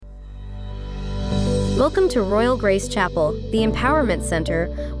Welcome to Royal Grace Chapel, the Empowerment Center,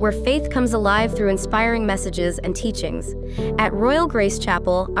 where faith comes alive through inspiring messages and teachings. At Royal Grace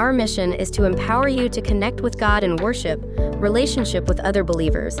Chapel, our mission is to empower you to connect with God in worship, relationship with other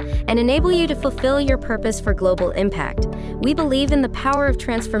believers, and enable you to fulfill your purpose for global impact. We believe in the power of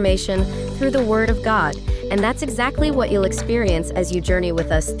transformation through the Word of God, and that's exactly what you'll experience as you journey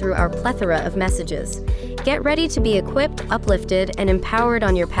with us through our plethora of messages. Get ready to be equipped, uplifted, and empowered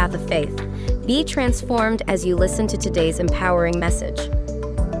on your path of faith. Be transformed as you listen to today's empowering message.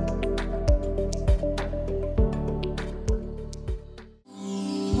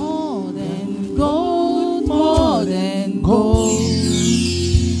 More than gold, more than gold.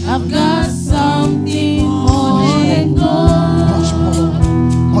 I've got something more than gold.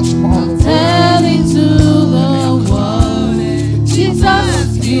 Much more. Telling to the world,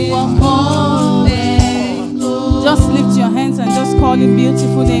 Jesus, you are more than gold. Just lift your hands and just call him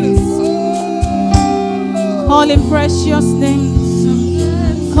beautiful names. Call him precious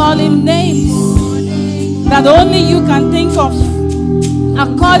names. Call him names that only you can think of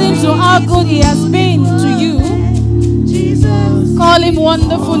according to how good he has been to you. Call him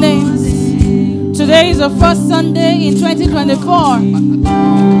wonderful names. Today is the first Sunday in 2024.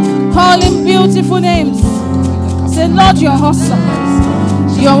 Call him beautiful names. Say, Lord, you're awesome.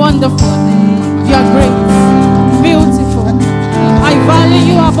 You're wonderful. You're great. Beautiful. I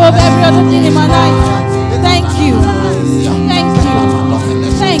value you above every other thing in my life. Thank you. Thank you.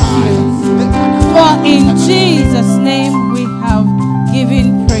 Thank you. For in Jesus' name we have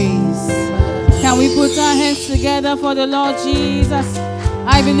given praise. Can we put our hands together for the Lord Jesus?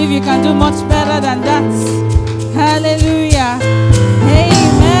 I believe you can do much better than that. Hallelujah.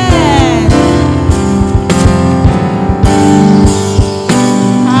 Amen.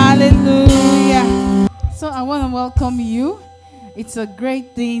 Hallelujah. So I want to welcome you. It's a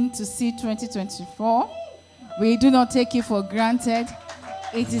great thing to see 2024. We do not take it for granted.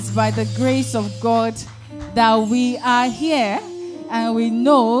 It is by the grace of God that we are here, and we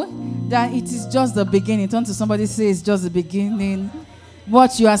know that it is just the beginning. Turn to somebody, say it's just the beginning.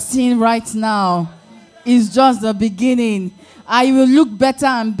 What you are seeing right now is just the beginning. I will look better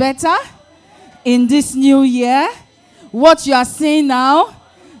and better in this new year. What you are seeing now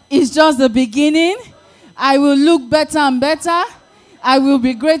is just the beginning. I will look better and better. I will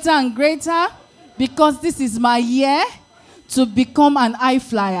be greater and greater, because this is my year to become an high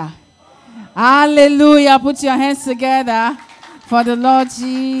flyer. Hallelujah. Put your hands together for the Lord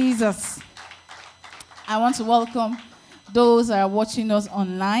Jesus. I want to welcome those that are watching us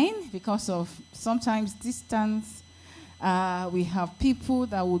online because of sometimes distance. We have people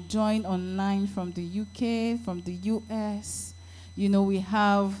that will join online from the UK, from the US. You know, we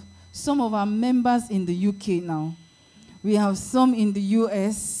have some of our members in the UK now. We have some in the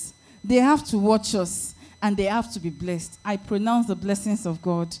US. They have to watch us and they have to be blessed. I pronounce the blessings of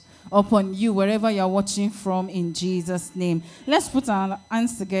God upon you wherever you're watching from in Jesus' name. Let's put our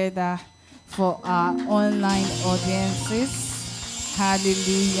hands together for our online audiences.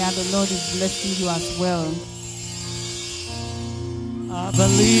 Hallelujah. The Lord is blessing you as well. I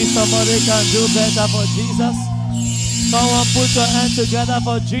believe somebody can do better for Jesus. Someone put your hands together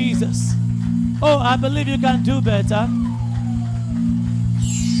for Jesus. Oh, I believe you can do better.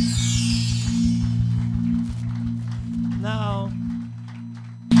 Now,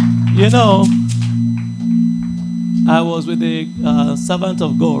 you know, I was with a servant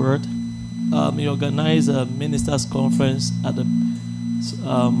of God. He organized a ministers' conference at the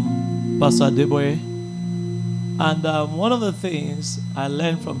Pastor Adeboye. And one of the things I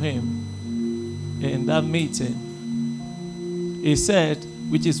learned from him in that meeting, he said,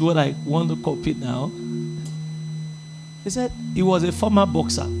 which is what I want to copy now, he said he was a former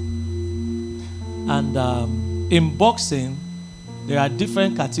boxer. And in boxing, there are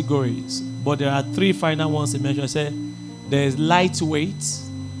different categories, but there are three final ones he mentioned. He said there's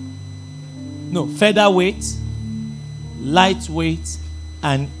featherweight, lightweight,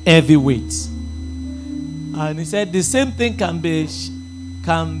 and heavyweight. And he said the same thing can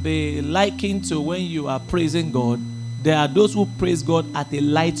be likened to when you are praising God. There are those who praise God at a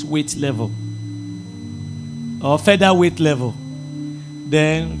lightweight level or featherweight level.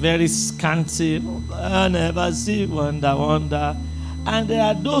 Then very scanty, I never see wonder. And there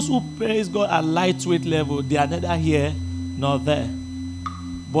are those who praise God at lightweight level. They are neither here nor there.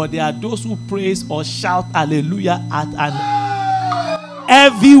 But there are those who praise or shout hallelujah at an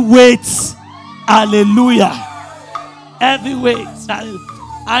heavyweight. Hallelujah. Heavyweight.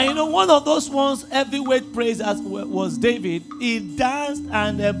 And you know, one of those ones, heavyweight praisers was David. He danced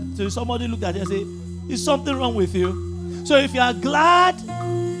and somebody looked at him and said, is something wrong with you? So if you are glad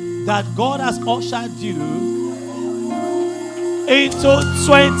that God has ushered you into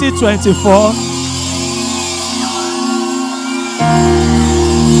 2024.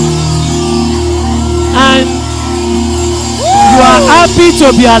 And you are happy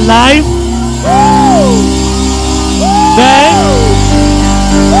to be alive. Then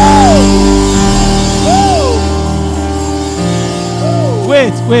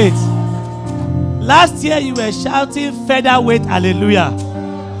wait. Last year you were shouting featherweight hallelujah.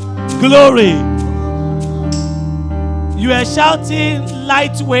 Glory. You were shouting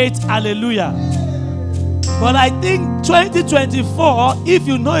lightweight hallelujah. But I think 2024, if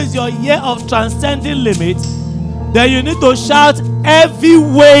you know it's your year of transcending limits, then you need to shout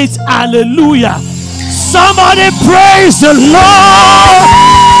heavyweight hallelujah. Somebody praise the Lord.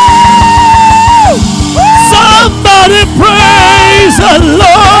 Somebody praise the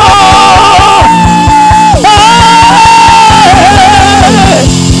Lord.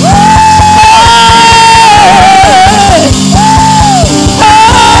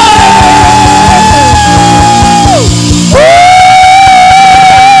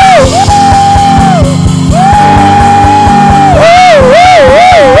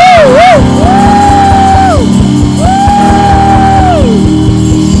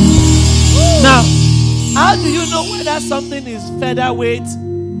 Something is featherweight,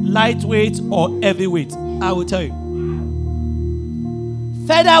 lightweight, or heavyweight. I will tell you.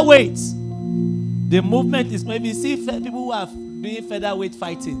 Featherweight, the movement is maybe see people who are doing featherweight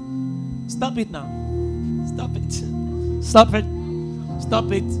fighting. Stop it now. Stop it. Stop it.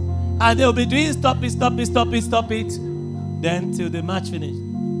 Stop it. And they'll be doing stop it. Then till the match finish.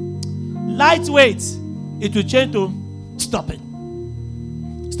 Lightweight, it will change to stop it.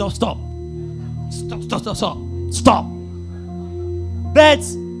 Stop. Stop. But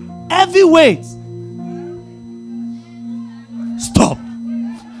heavyweight, stop.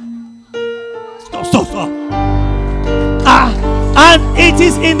 And it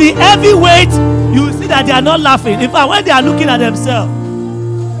is in the heavyweight you will see that they are not laughing. In fact, when they are looking at themselves,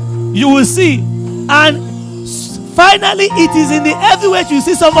 you will see. And finally, it is in the heavyweight you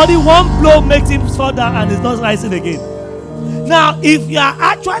see somebody, one blow makes him fall down and is not rising again. Now, if you are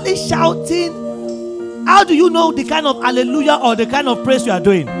actually shouting, how do you know the kind of hallelujah or the kind of praise you are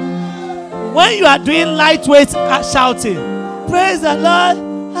doing? When you are doing lightweight shouting, praise the Lord,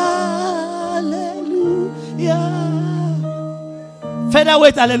 hallelujah.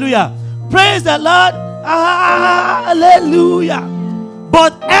 Featherweight hallelujah, praise the Lord, hallelujah.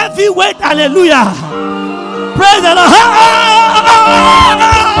 But heavyweight hallelujah, praise the Lord,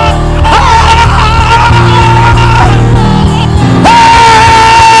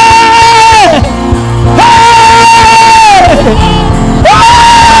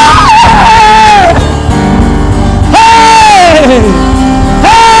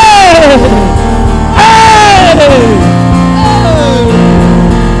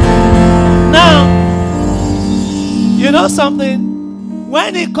 Now, you know something?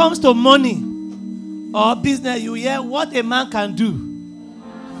 When it comes to money or business, you hear what a man can do.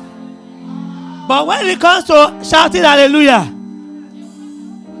 But when it comes to shouting hallelujah,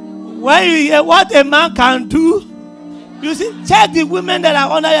 when you hear what a man can do, you see, check the women that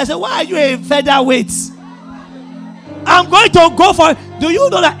are under you and say, why are you a featherweight? I'm going to go for it. Do you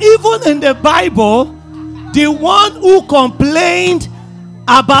know that even in the Bible, the one who complained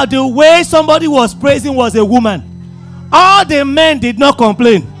about the way somebody was praising was a woman? All the men did not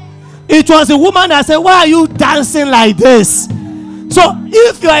complain. It was a woman that said, why are you dancing like this? So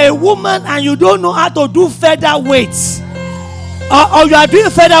if you are a woman and you don't know how to do featherweights, or you are doing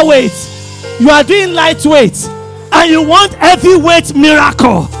featherweight, you are doing lightweight, and you want heavyweight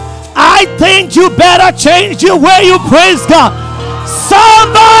miracle, I think you better change the way you praise God.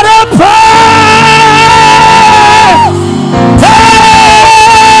 Somebody pray!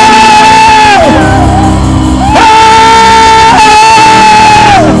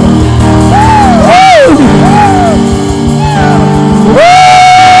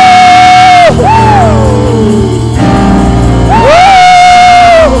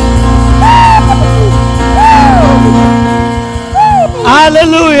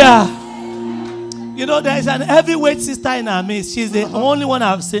 Hallelujah. You know, there is an heavyweight sister in our midst. She's the only one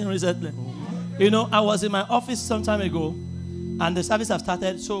I've seen recently. You know, I was in my office some time ago, and the service have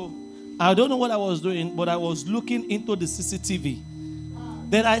started. So I don't know what I was doing, but I was looking into the CCTV.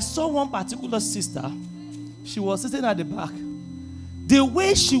 Then I saw one particular sister. She was sitting at the back. The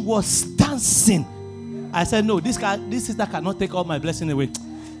way she was dancing, I said, no, this sister cannot take all my blessing away.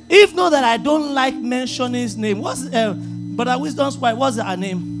 If not that I don't like mentioning his name. What's Brother Wisdom's wife? What's her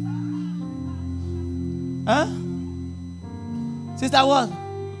name? Huh? Sister what?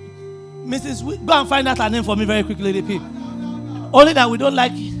 Go and find out her name for me very quickly, DP. Only that we don't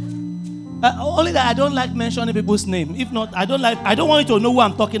like. Only that I don't like mentioning people's name. If not, I don't want you to know who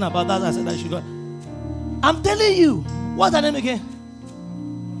I'm talking about. That's why I said I should go. I'm telling you. What's her name again?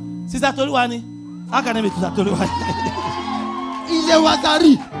 Sister Toluwani. How can I be Sister Toluwani?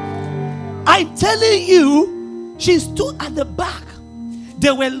 I'm telling you, she stood at the back.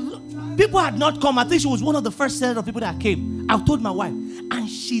 People had not come. I think she was one of the first set of people that came. I told my wife, and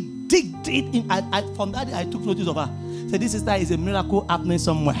she digged it in. From that day, I took notice of her. Said, this sister is a miracle happening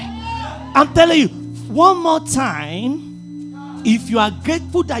somewhere. I'm telling you, one more time. If you are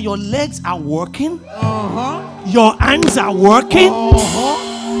grateful that your legs are working, your hands are working,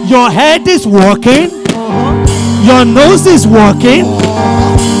 your head is working, your nose is working,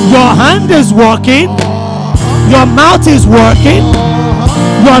 your hand is working, your mouth is working,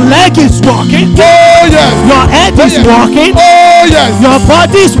 your leg is working, your head is working, your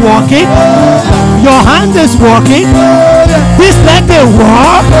body is working, your hand is working, this leg they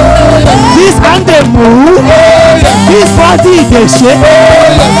walk, this hand they move, this body they shake,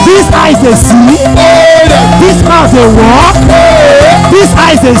 this eyes they see, this mouth they walk, this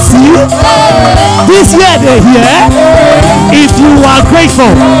eyes they see, this ear they hear. If you are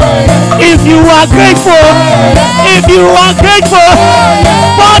grateful, if you are grateful, if you are grateful,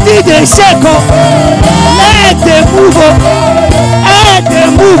 body they shake up, leg they move up, head they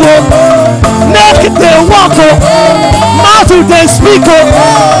move up, neck they walk up, mouth they speak up,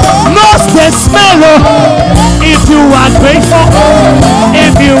 nose they smell up. If you are grateful,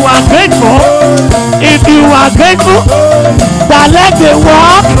 if you are grateful, if you are grateful, the leg they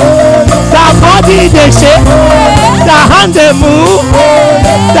walk, the body they shake, the hand they move,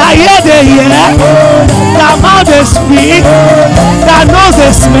 the ear they hear, the mouth they speak, the nose they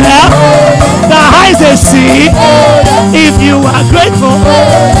smell, the eyes they see. If you are grateful,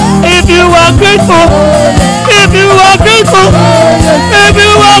 if you are grateful, if you are grateful, if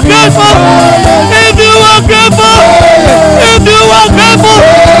you are grateful, if you are grateful, if you are grateful,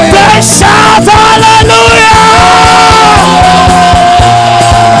 then shout hallelujah!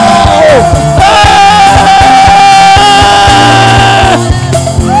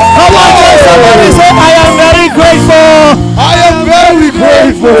 Come on, somebody say, I am very grateful. I am very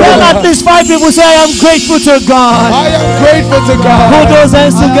grateful. Tell at least 5 people, say, I am grateful to God. I am grateful to God. Put those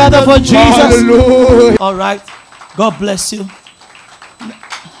hands together for Jesus. Hallelujah. All right. God bless you.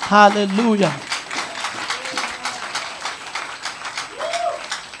 Hallelujah.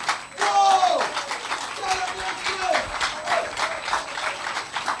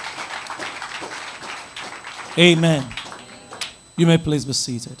 Amen. You may please be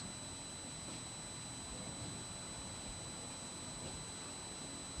seated.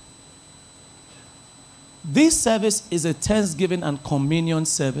 This service is a Thanksgiving and communion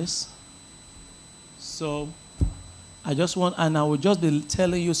service. So I will just be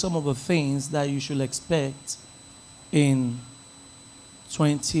telling you some of the things that you should expect in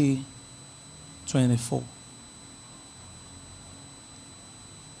 2024.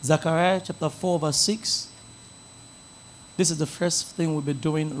 Zechariah chapter 4 verse 6. This is the first thing we'll be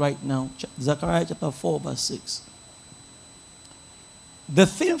doing right now. Zechariah chapter 4 verse 6. The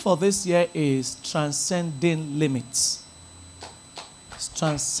theme for this year is transcending limits. It's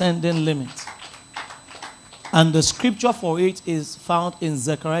transcending limits. And the scripture for it is found in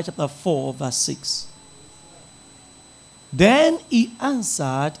Zechariah chapter 4 verse 6. Then he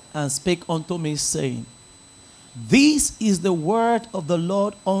answered and spake unto me, saying, this is the word of the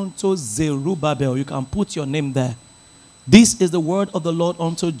Lord unto Zerubbabel. You can put your name there. This is the word of the Lord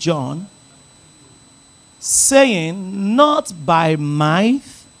unto John, saying, not by might,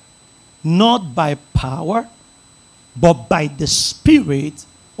 not by power, but by the Spirit,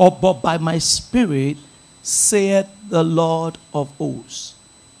 but by my Spirit, saith the Lord of hosts.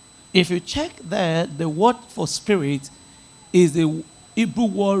 If you check there, the word for spirit is the Hebrew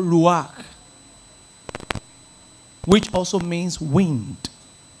word ruach, which also means wind.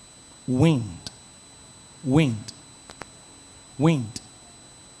 Wind. Wind. Wind.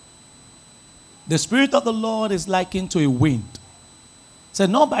 The Spirit of the Lord is likened to a wind. It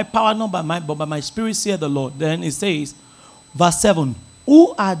said, not by power, not by might, but by my Spirit, saith the Lord. Then it says, verse 7,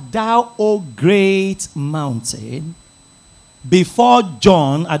 who art thou, O great mountain? Before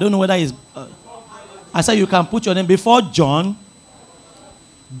John, I don't know whether it's, I said you can put your name before John.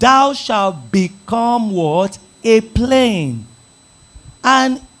 Thou shalt become what? A plain.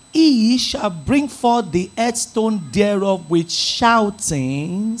 And he shall bring forth the headstone thereof with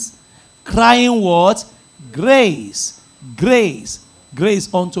shoutings, crying what? Grace, grace,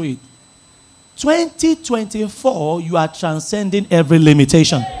 grace unto it. 2024, you are transcending every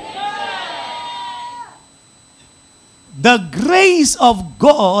limitation. The grace of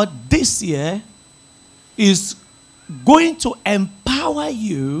God this year is going to empower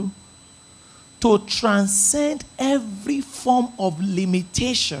you to transcend every form of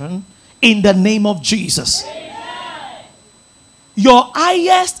limitation in the name of Jesus. Amen. Your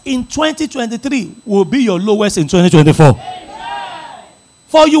highest in 2023 will be your lowest in 2024. Amen.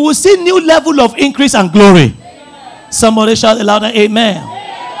 For you will see new level of increase and glory. Amen. Somebody shout louder, amen. Amen.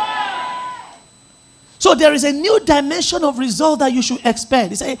 So there is a new dimension of result that you should expect.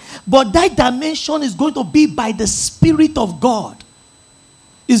 He said, but that dimension is going to be by the Spirit of God.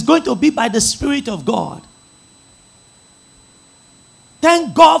 It's going to be by the Spirit of God.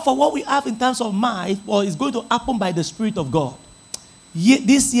 Thank God for what we have in terms of mind, but it's going to happen by the Spirit of God.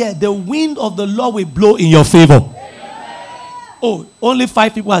 This year, the wind of the Lord will blow in your favor. Amen. Oh, only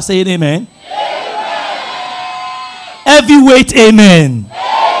 5 people are saying amen. Amen. Heavyweight amen.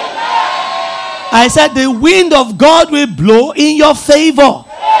 I said the wind of God will blow in your favor. Amen.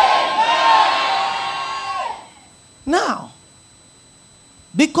 Now,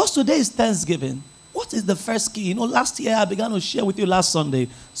 because today is Thanksgiving, what is the first key? Last year I began to share with you last Sunday,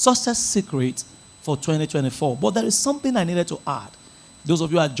 success secret for 2024. But there is something I needed to add. Those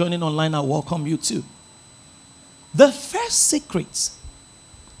of you who are joining online, I welcome you too. The first secret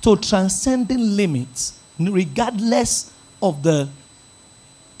to transcending limits, regardless of the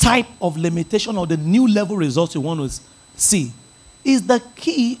type of limitation or the new level results you want to see, is the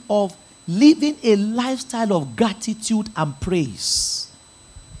key of living a lifestyle of gratitude and praise.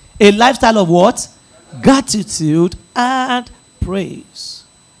 A lifestyle of what? Gratitude and praise.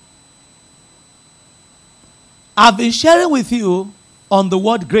 I've been sharing with you on the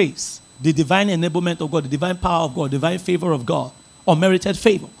word grace, the divine enablement of God, the divine power of God, divine favor of God, unmerited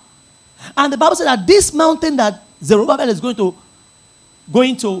favor. And the Bible said that this mountain that Zerubbabel is going to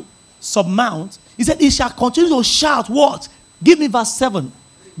submount, he said, he shall continue to shout what? Give me verse 7.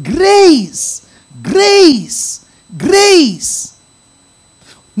 Grace, grace, grace.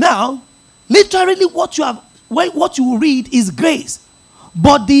 Now, literally what you will read is grace.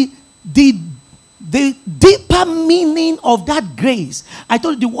 But the deeper meaning of that grace, I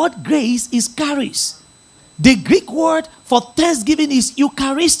told you the word grace is charis. The Greek word for thanksgiving is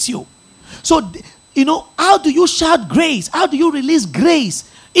eucharistio. So, how do you shout grace? How do you release grace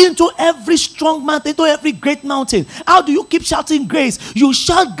into every strong mountain, into every great mountain? How do you keep shouting grace? You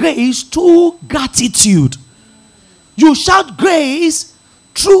shout grace through gratitude. You shout grace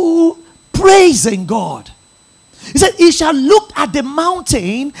through praising God. He said, he shall look at the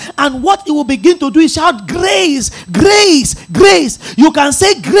mountain, and what he will begin to do is shout grace, grace, grace. You can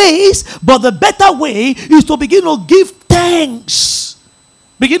say grace, but the better way is to begin to give thanks.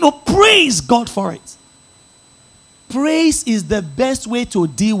 Begin to praise God for it. Praise is the best way to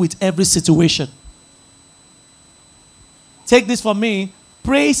deal with every situation. Take this from me.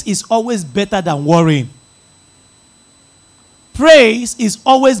 Praise is always better than worrying. Praise is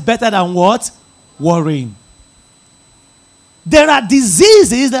always better than what? Worrying. There are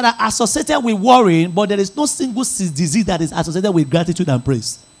diseases that are associated with worrying, but there is no single disease that is associated with gratitude and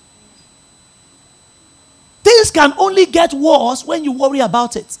praise. Things can only get worse when you worry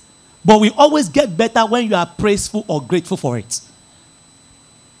about it. But we always get better when you are praiseful or grateful for it.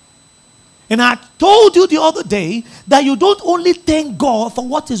 And I told you the other day that you don't only thank God for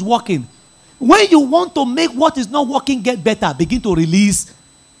what is working. When you want to make what is not working get better, begin to release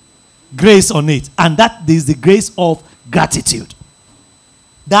grace on it. And that is the grace of gratitude.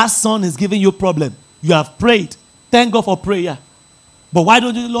 That son is giving you a problem. You have prayed. Thank God for prayer. But why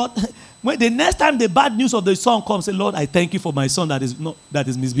don't you, Lord? When the next time the bad news of the son comes, say, Lord, I thank you for my son that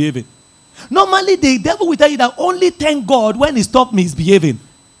is misbehaving. Normally, the devil will tell you that only thank God when he stops misbehaving.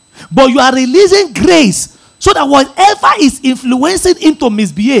 But you are releasing grace so that whatever is influencing him to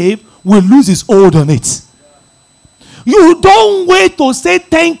misbehave will lose his hold on it. You don't wait to say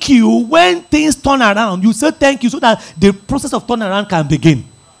thank you when things turn around. You say thank you so that the process of turnaround can begin.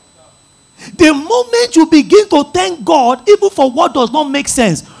 The moment you begin to thank God, even for what does not make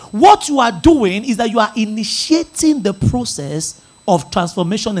sense, what you are doing is that you are initiating the process of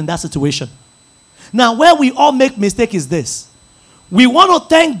transformation in that situation. Now, where we all make mistake is this. We want to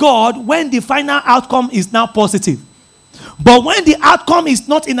thank God when the final outcome is now positive. But when the outcome is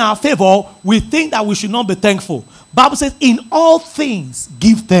not in our favor, we think that we should not be thankful. Bible says, in all things,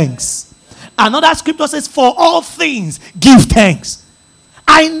 give thanks. Another scripture says, for all things, give thanks.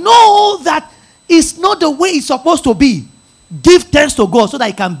 I know that it's not the way it's supposed to be. Give thanks to God so that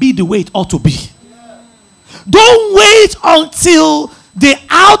it can be the way it ought to be. Don't wait until the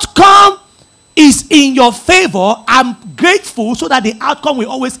outcome is in your favor. I'm grateful so that the outcome will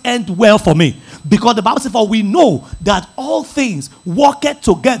always end well for me. Because the Bible says, for we know that all things work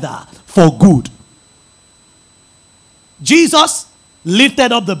together for good. Jesus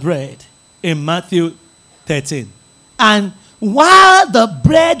lifted up the bread in Matthew 13. And while the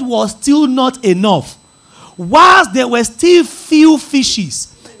bread was still not enough, whilst there were still few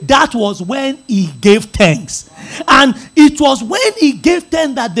fishes, that was when he gave thanks. And it was when he gave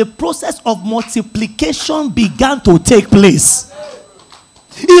thanks that the process of multiplication began to take place.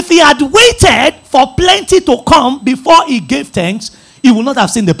 If he had waited for plenty to come before he gave thanks, he would not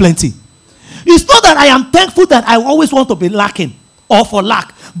have seen the plenty. It's not that I am thankful that I always want to be lacking or for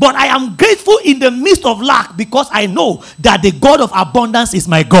lack, but I am grateful in the midst of lack because I know that the God of abundance is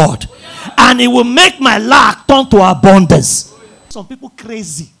my God. And he will make my lack turn to abundance. Some people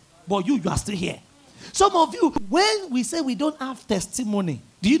crazy, but you are still here. Some of you, when we say we don't have testimony,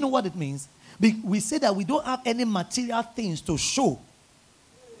 do you know what it means? We say that we don't have any material things to show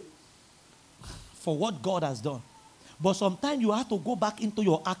for what God has done. But sometimes you have to go back into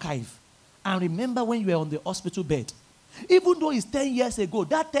your archive and remember when you were on the hospital bed. Even though it's 10 years ago,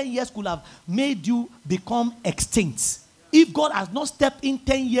 that 10 years could have made you become extinct. If God has not stepped in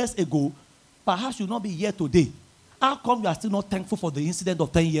 10 years ago, perhaps you'll not be here today. How come you are still not thankful for the incident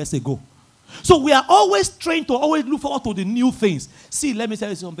of 10 years ago? So we are always trained to always look forward to the new things. See, let me tell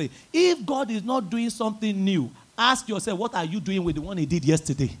you something. If God is not doing something new, ask yourself, what are you doing with the one he did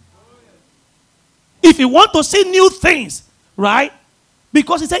yesterday? If you want to see new things, right?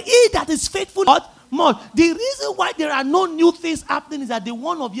 Because he said, he that is faithful, more. The reason why there are no new things happening is that the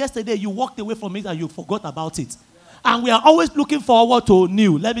one of yesterday, you walked away from it and you forgot about it. And we are always looking forward to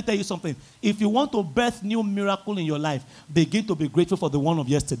new. Let me tell you something. If you want to birth new miracle in your life, begin to be grateful for the one of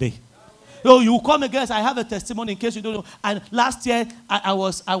yesterday. So you come again. I have a testimony in case you don't know. And last year I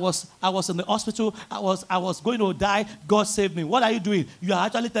was in the hospital. I was going to die. God saved me. What are you doing? You are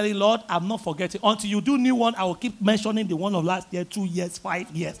actually telling Lord, I'm not forgetting. Until you do new one, I will keep mentioning the one of last year, 2 years,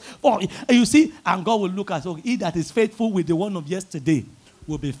 5 years, 4 years. And you see, and God will look at, so he that is faithful with the one of yesterday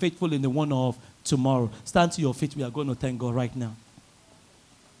will be faithful in the one of tomorrow. Stand to your feet. We are going to thank God right now.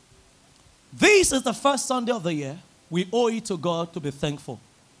 This is the first Sunday of the year. We owe it to God to be thankful.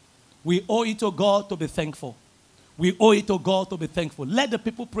 We owe it to God to be thankful. We owe it to God to be thankful. Let the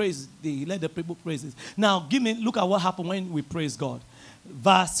people praise thee. Let the people praise thee. Now, look at what happened when we praise God.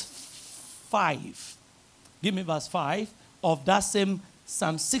 Verse 5. Give me verse 5 of that same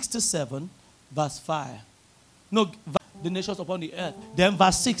Psalm 67, verse 5. No, the nations upon the earth. Then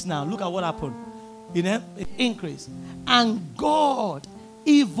verse 6 now. Look at what happened. It increased. And God,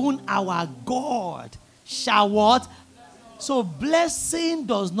 even our God, shall what? So blessing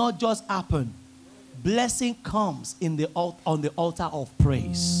does not just happen. Blessing comes on the altar of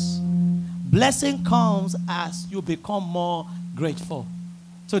praise. Blessing comes as you become more grateful.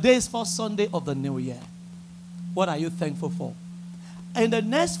 Today is first Sunday of the new year. What are you thankful for? In the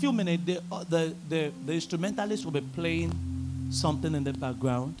next few minutes, the instrumentalist will be playing something in the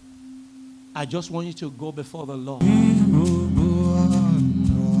background. I just want you to go before the Lord.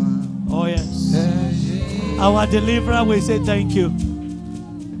 Oh yes. Our deliverer will say thank you.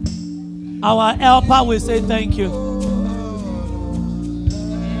 Our helper will say thank you.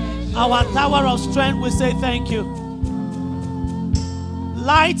 Our tower of strength will say thank you.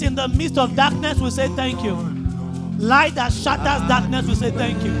 Light in the midst of darkness will say thank you. Light that shatters darkness will say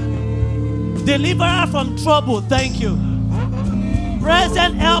thank you. Deliverer from trouble, thank you.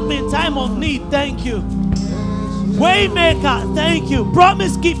 Present help in time of need, thank you. Waymaker, thank you.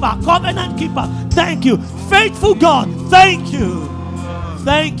 Promise keeper, covenant keeper, thank you. Faithful God, thank you.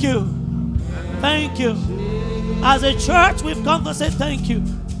 Thank you. Thank you. As a church, we've come to say thank you.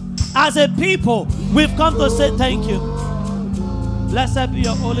 As a people, we've come to say thank you. Blessed be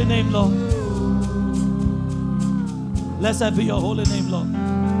your holy name, Lord. Blessed be your holy name, Lord.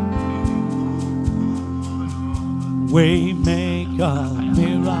 Waymaker,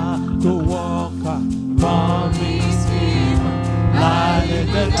 miracle worker, promise keeper, light in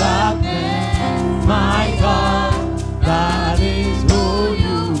the darkness, my God, that is who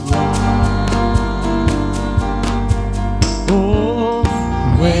you are. Oh,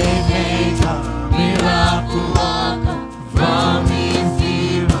 waymaker, miracle worker, promise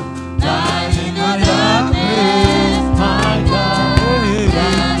keeper, light in the darkness, my God,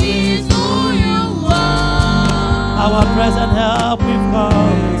 that is who you are. Our present help we've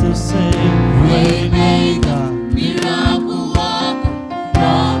come to say, waymaker, miracle worker,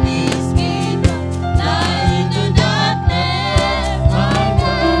 promise keeper, light in the darkness, my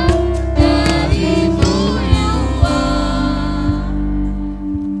God, that is who you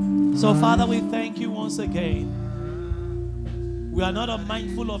are. So, Father, we thank you once again We are not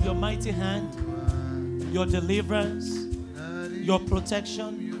unmindful of your mighty hand, your deliverance, your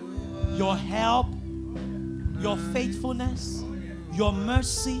protection, your help, your faithfulness, your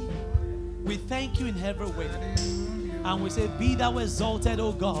mercy. We thank you in every way. And we say, be thou exalted,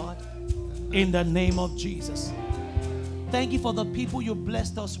 O God, in the name of Jesus. Thank you for the people you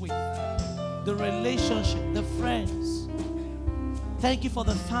blessed us with, the relationship, the friends. Thank you for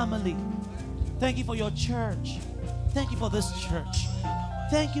the family. Thank you for your church. Thank you for this church.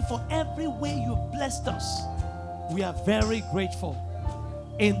 Thank you for every way you've blessed us. We are very grateful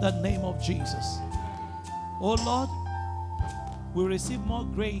in the name of Jesus. Oh Lord, we receive more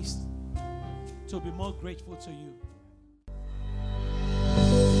grace to be more grateful to you.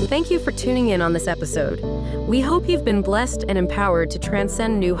 Thank you for tuning in on this episode. We hope you've been blessed and empowered to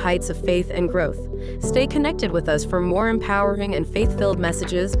transcend new heights of faith and growth. Stay connected with us for more empowering and faith-filled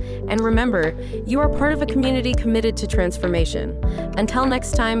messages. And remember, you are part of a community committed to transformation. Until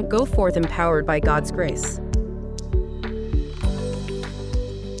next time, go forth empowered by God's grace.